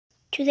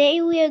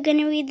Today we are going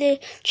to read the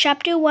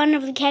chapter 1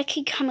 of the Cat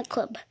Kid Comic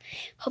Club.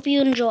 Hope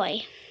you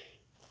enjoy.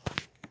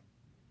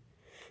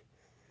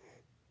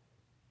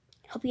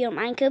 Hope you don't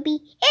mind, Kobe.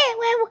 Yeah,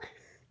 well,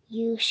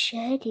 you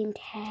shouldn't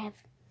have.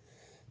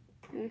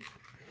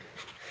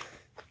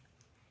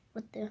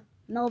 With the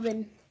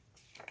Melvin.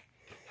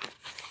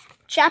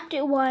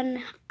 Chapter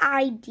 1,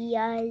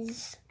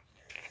 Ideas.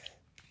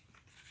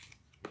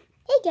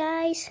 Hey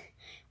guys,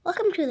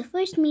 welcome to the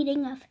first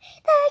meeting of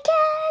the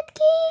Cat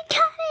Kid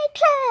Comic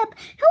Club.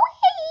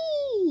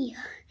 Hooray!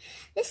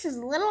 This is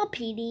Little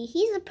Petey.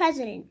 He's the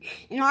president,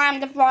 and I'm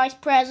the vice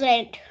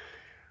president.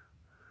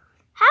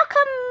 How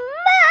come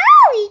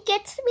Molly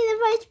gets to be the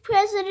vice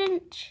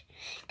president?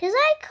 Because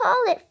I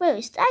call it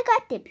first. I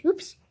got dibs.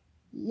 Oops.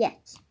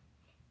 Yes.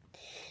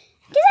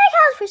 Because I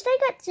called first. I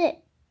got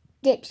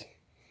dibs.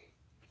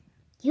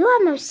 You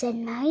almost said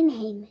my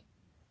name.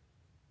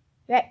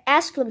 Right,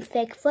 ask him,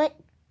 Figfoot.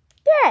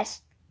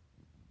 Yes.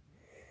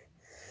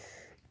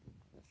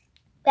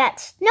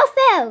 That's no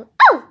fair.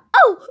 Oh!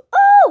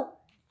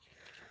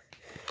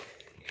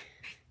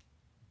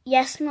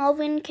 Yes,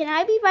 Melvin, can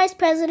I be vice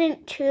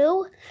president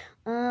too?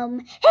 Hey, I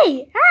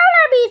want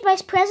to be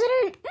vice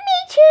president. Me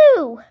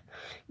too.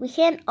 We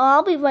can't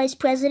all be vice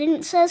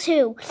president, says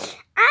who?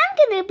 I'm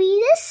going to be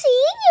the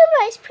senior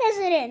vice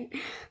president.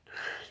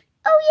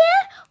 Oh,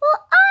 yeah?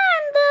 Well,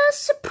 I'm the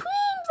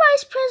supreme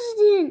vice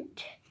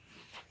president.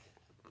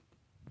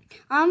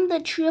 I'm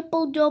the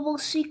triple-double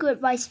secret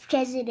vice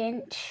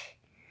president.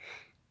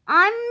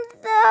 I'm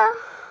the...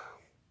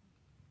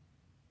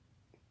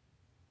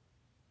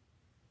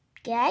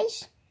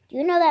 Guys, do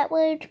you know that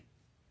word?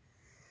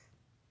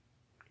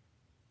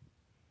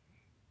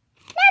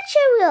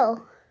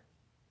 Natural.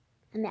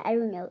 I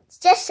don't know.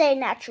 Just say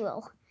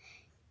natural.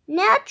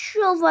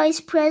 Natural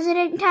vice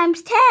president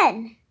times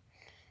 10.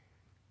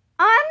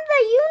 I'm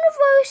the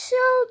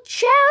universal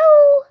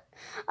chair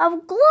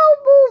of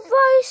global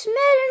vice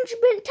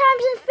management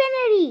times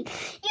infinity.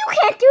 You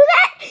can't do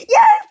that.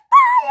 You're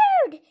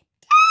fired.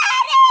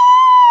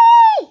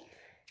 Daddy!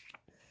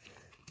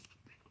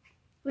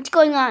 What's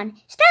going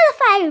on? Stella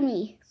fired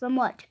me. From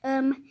what?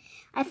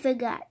 I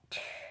forgot.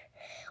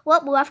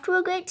 Well, we're off to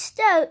a great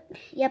start.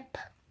 Yep.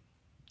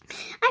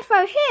 I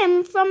fired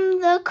him from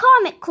the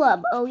comic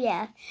club. Oh,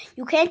 yeah.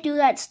 You can't do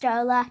that,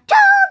 Starla.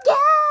 Told ya!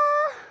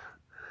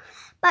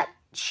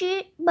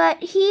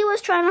 But he was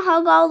trying to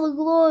hug all the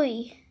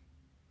glory.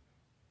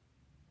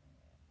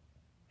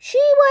 She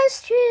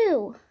was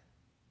too.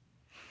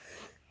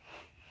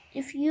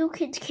 If you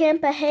kids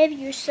can't behave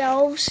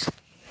yourselves,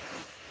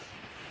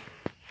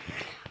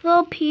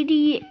 Little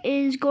Petey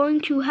is going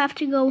to have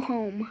to go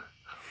home.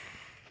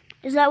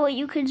 Is that what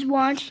you kids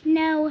want?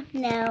 No.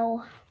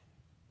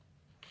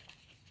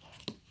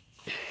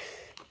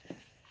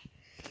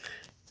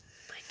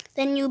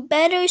 Then you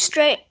better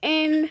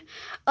straighten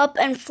up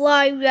and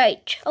fly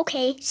right.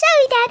 Okay,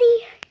 sorry,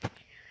 Daddy.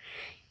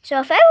 So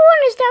if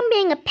everyone is done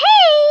being a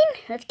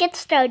pain, let's get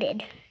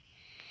started.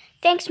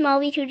 Thanks,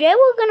 Molly. Today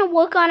we're going to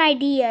work on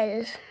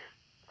ideas.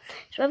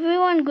 So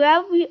everyone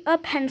grab a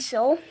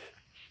pencil.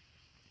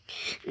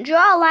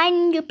 Draw a line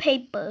in your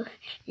paper,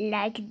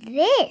 like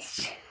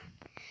this.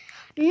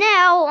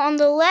 Now, on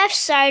the left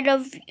side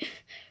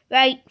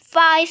write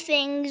 5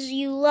 things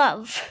you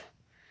love.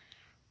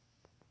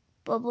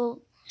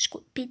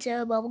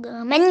 Pizza,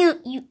 bubblegum, and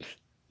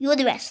you're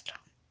the rest.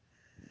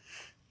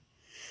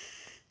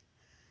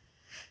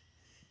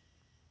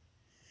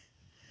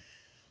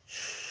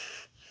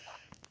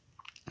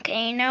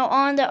 Okay, now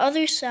on the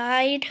other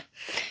side,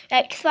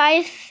 write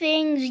 5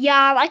 things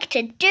y'all like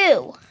to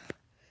do.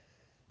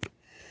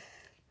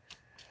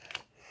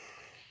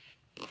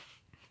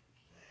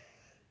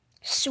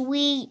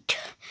 Sweet.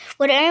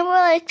 Would anyone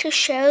like to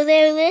show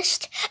their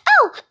list?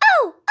 Oh!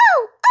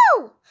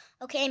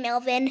 Okay,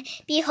 Melvin,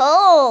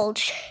 behold,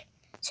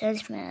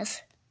 says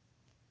Smith.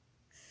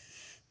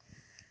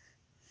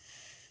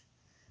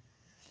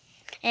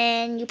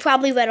 And you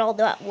probably read all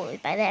that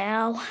word by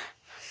now.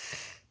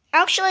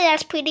 Actually,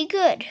 that's pretty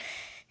good.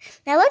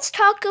 Now let's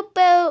try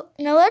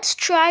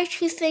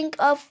to think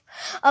of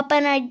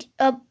an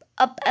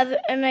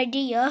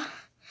idea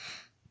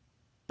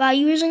by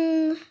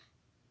using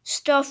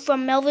stuff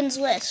from Melvin's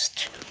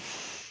list.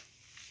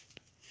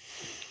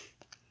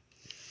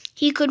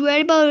 He could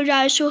write about a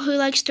dinosaur who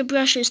likes to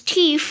brush his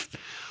teeth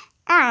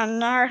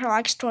and who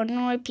likes to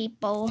annoy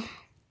people.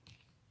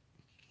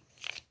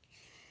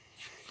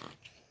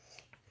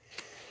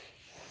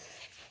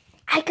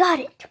 I got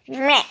it.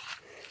 Meh.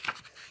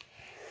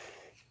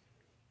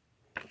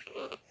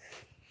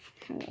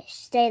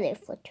 Stay there,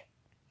 Foot.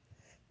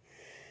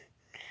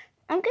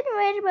 I'm going to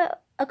write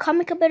about a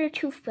comic about a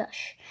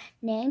toothbrush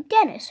named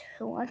Dennis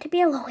who wanted to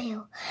be a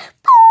lawyer.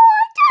 Poor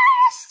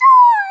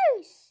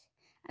dinosaurs!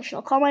 I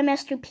shall call my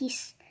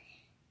masterpiece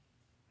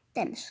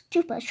Dennis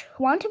Toothbrush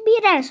who wanted to be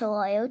a dinosaur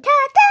lawyer.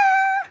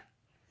 Ta-da!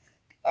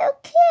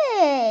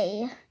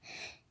 Okay.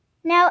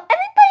 Now,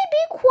 everybody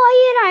be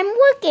quiet. I'm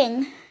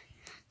working.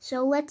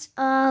 So let's,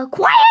 quiet,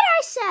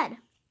 I said.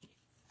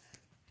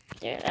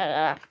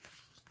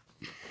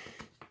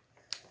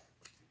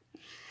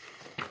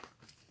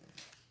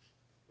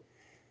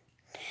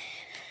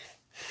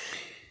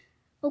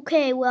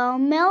 Okay, well,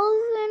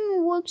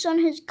 Melvin works on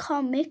his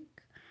comic.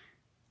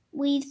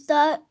 We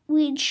thought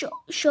we'd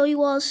show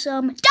you all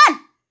some... Done!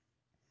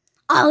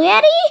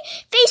 Already?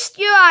 Feast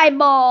your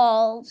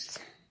eyeballs!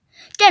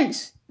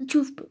 Dennis,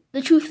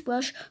 the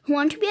toothbrush, who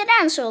wanted to be a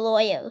dinosaur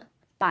lawyer,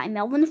 by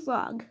Melvin the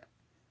Frog.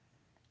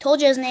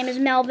 Told you his name is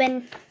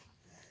Melvin.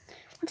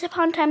 Once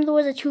upon a time, there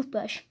was a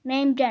toothbrush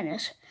named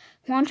Dennis,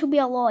 who wanted to be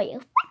a lawyer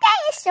for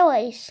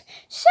dinosaurs.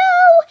 So,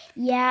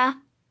 yeah,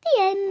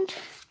 the end.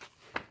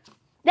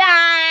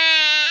 Ah!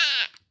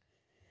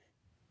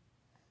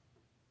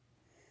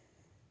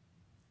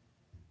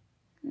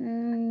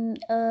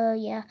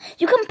 Yeah.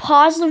 You can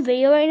pause the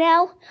video right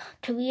now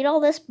to read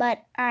all this,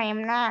 but I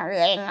am not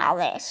reading all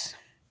this.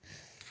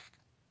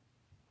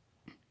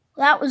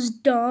 That was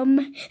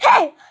dumb.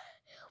 Hey!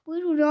 We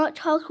do not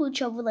talk to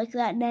each other like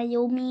that,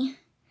 Naomi.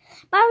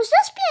 But I was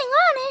just being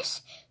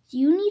honest. Do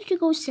you need to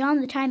go sit on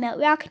the timeout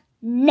rock?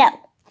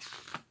 No.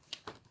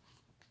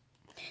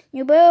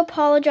 You better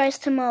apologize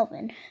to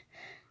Melvin.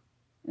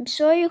 I'm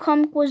sorry your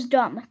comic was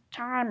dumb.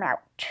 Time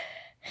out.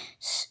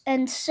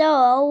 And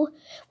so,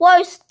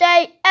 worst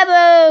day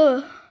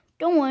ever!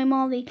 Don't worry,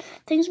 Molly.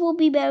 Things will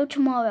be better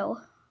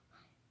tomorrow.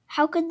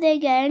 How could they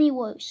get any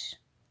worse?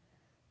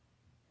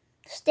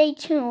 Stay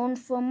tuned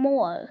for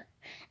more,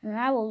 and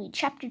I will read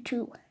chapter 2.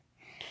 You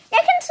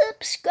can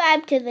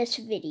subscribe to this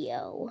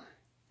video.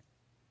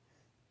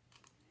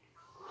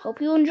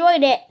 Hope you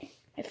enjoyed it.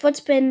 My foot's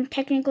been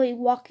technically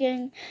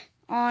walking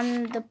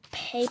on the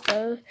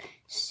paper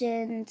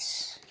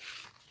since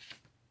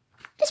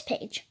this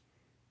page.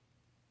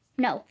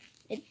 No,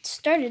 it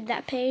started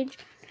that page,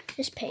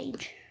 this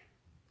page.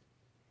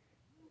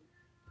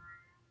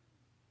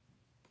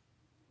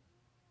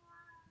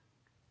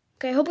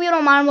 Okay, hope you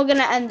don't mind. We're going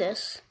to end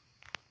this.